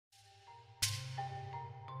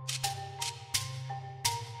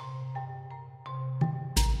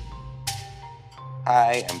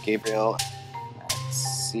Hi, I'm Gabriel at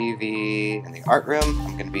CV in the art room.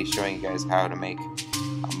 I'm going to be showing you guys how to make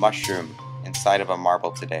a mushroom inside of a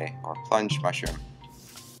marble today, or plunge mushroom.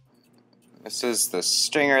 This is the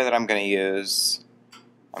stringer that I'm going to use.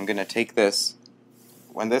 I'm going to take this.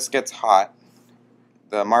 When this gets hot,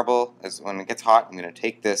 when it gets hot, I'm going to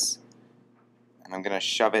take this and I'm going to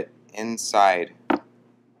shove it inside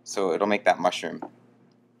so it'll make that mushroom.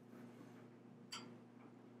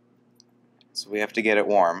 So we have to get it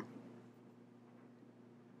warm.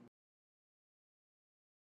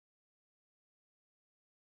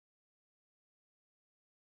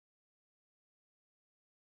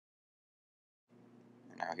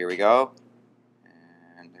 Now here we go,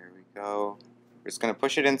 and there we go. We're just going to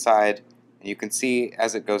push it inside, and you can see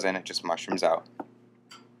as it goes in, it just mushrooms out.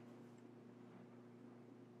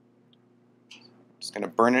 Just going to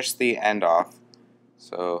burnish the end off,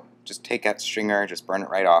 so just take that stringer, just burn it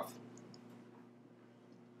right off.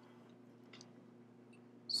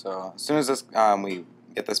 So as soon as this, we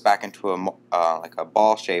get this back into like a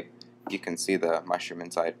ball shape, you can see the mushroom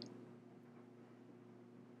inside.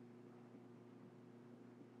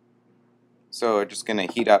 So we're just going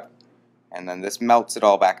to heat up, and then this melts it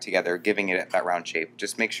all back together, giving it that round shape.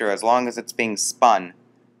 Just make sure as long as it's being spun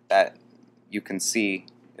that you can see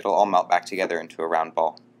it'll all melt back together into a round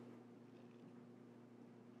ball.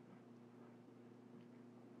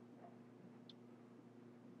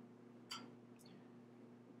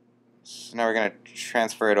 So now we're going to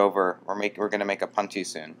transfer it over. We're going to make a punty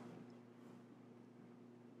soon.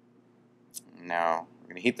 Now we're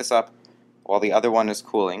going to heat this up while the other one is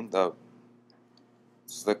cooling. This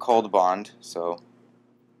is the cold bond, so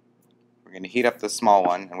we're going to heat up the small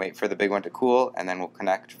one and wait for the big one to cool, and then we'll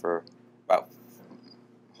connect for about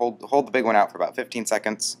hold the big one out for about 15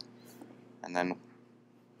 seconds, and there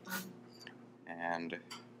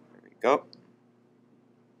we go.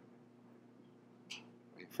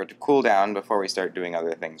 Wait for it to cool down before we start doing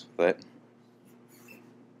other things with it.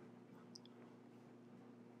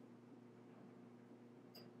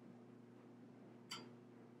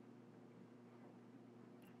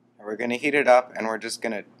 We're going to heat it up, and we're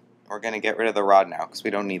going to get rid of the rod now because we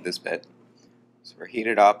don't need this bit. So we're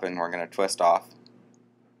heated up, and we're going to twist off.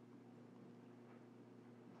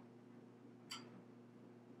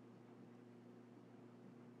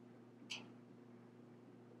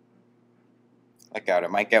 Look out,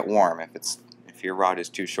 it might get warm if your rod is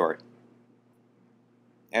too short.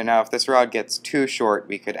 And now if this rod gets too short,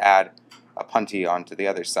 we could add a punty onto the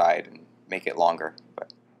other side and make it longer.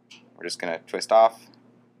 But we're just going to twist off.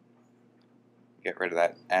 Get rid of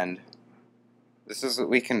that end.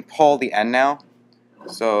 We can pull the end now.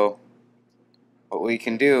 So what we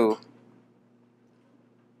can do,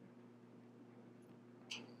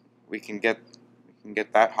 we can get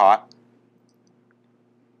that hot.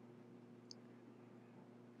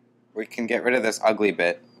 We can get rid of this ugly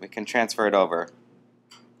bit. We can transfer it over.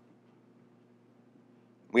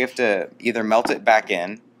 We have to either melt it back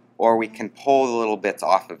in, or we can pull the little bits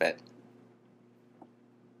off of it.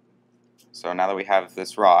 So now that we have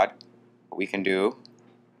this rod, what we can do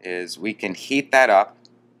is we can heat that up,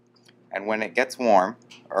 and when it gets warm,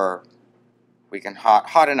 or we can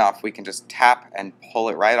hot enough, we can just tap and pull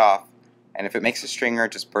it right off, and if it makes a stringer,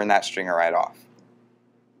 just burn that stringer right off.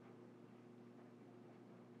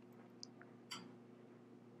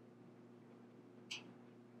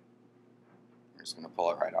 We're just going to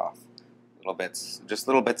pull it right off. Just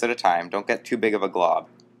little bits at a time. Don't get too big of a glob.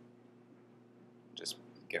 Just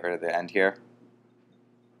get rid of the end here.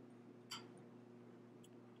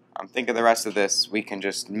 I'm thinking the rest of this we can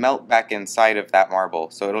just melt back inside of that marble,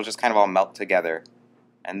 so it'll just kind of all melt together.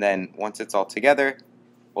 And then once it's all together,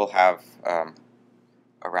 we'll have a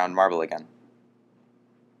round marble again.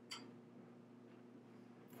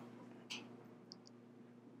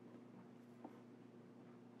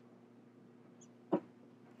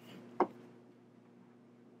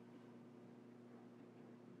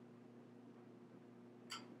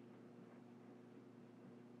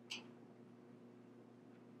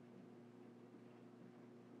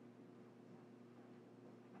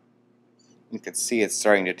 You can see it's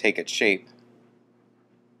starting to take its shape.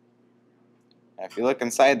 And if you look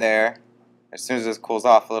inside there, as soon as this cools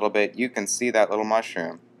off a little bit, you can see that little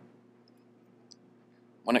mushroom.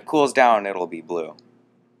 When it cools down, it'll be blue.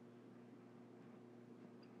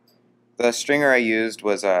 The stringer I used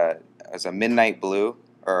was a midnight blue,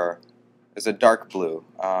 or is a dark blue.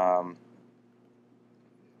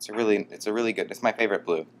 It's a really good. It's my favorite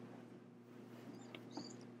blue.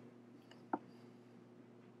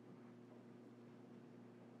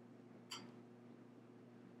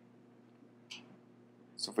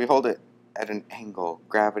 So if we hold it at an angle.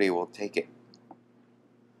 Gravity will take it.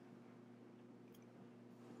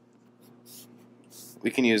 We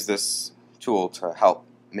can use this tool to help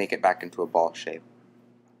make it back into a ball shape.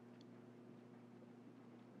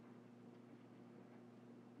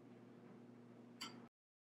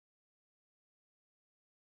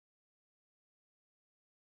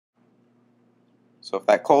 So if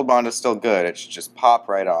that cold bond is still good, it should just pop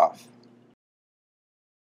right off.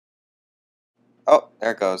 Oh,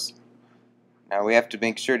 there it goes. Now we have to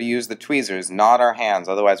make sure to use the tweezers, not our hands,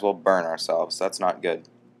 otherwise we'll burn ourselves. That's not good.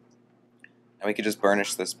 And we can just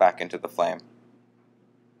burnish this back into the flame.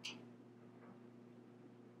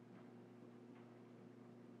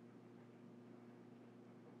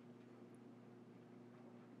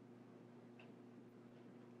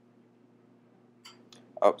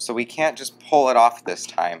 Oh, so we can't just pull it off this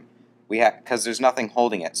time. Because there's nothing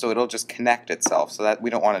holding it, so it'll just connect itself. So that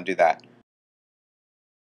we don't want to do that.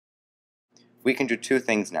 We can do two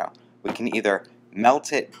things now. We can either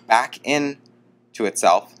melt it back in to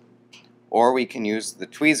itself, or we can use the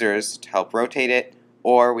tweezers to help rotate it,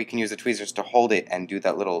 or we can use the tweezers to hold it and do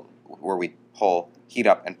that little where we heat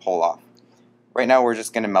up and pull off. Right now we're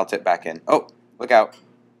just going to melt it back in. Oh, look out.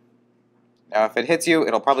 Now if it hits you,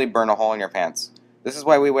 it'll probably burn a hole in your pants. This is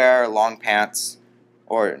why we wear long pants,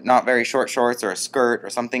 or not very short shorts, or a skirt,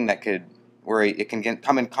 or something that where it can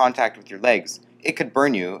come in contact with your legs. It could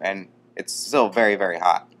burn you, and it's still very, very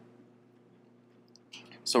hot.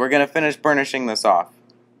 So we're going to finish burnishing this off.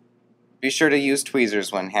 Be sure to use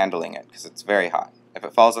tweezers when handling it, because it's very hot. If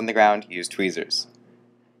it falls on the ground, use tweezers.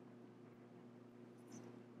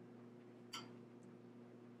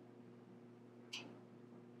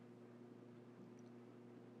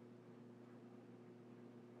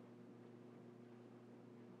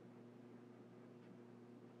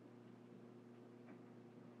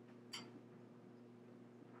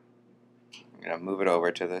 I'm going to move it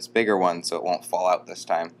over to this bigger one so it won't fall out this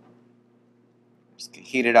time. Just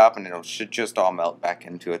heat it up and it should just all melt back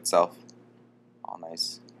into itself. All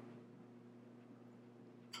nice.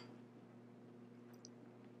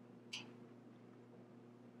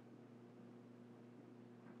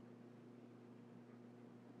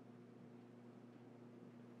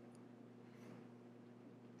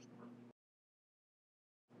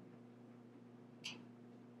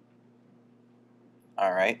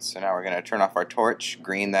 Alright, so now we're going to turn off our torch,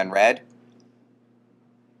 green then red.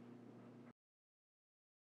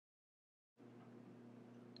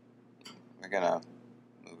 We're going to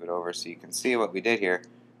move it over so you can see what we did here.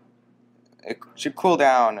 It should cool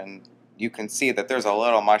down and you can see that there's a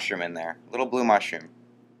little mushroom in there, little blue mushroom.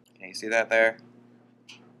 Can you see that there?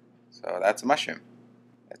 So that's a mushroom.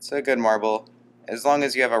 It's a good marble. As long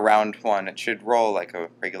as you have a round one, it should roll like a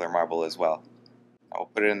regular marble as well. I'll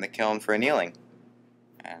put it in the kiln for annealing,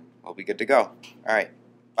 and we'll be good to go. Alright,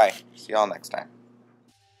 bye. See y'all next time.